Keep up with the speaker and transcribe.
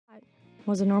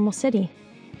was a normal city.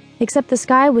 Except the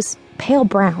sky was pale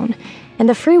brown, and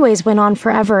the freeways went on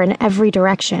forever in every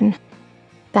direction.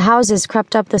 The houses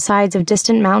crept up the sides of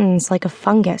distant mountains like a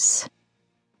fungus.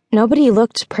 Nobody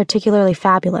looked particularly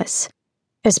fabulous,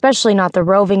 especially not the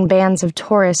roving bands of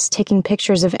tourists taking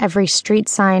pictures of every street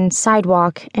sign,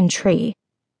 sidewalk, and tree.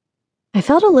 I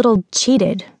felt a little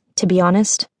cheated, to be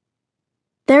honest.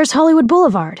 "There's Hollywood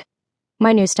Boulevard,"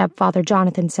 my new stepfather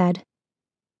Jonathan said.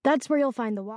 "That's where you'll find the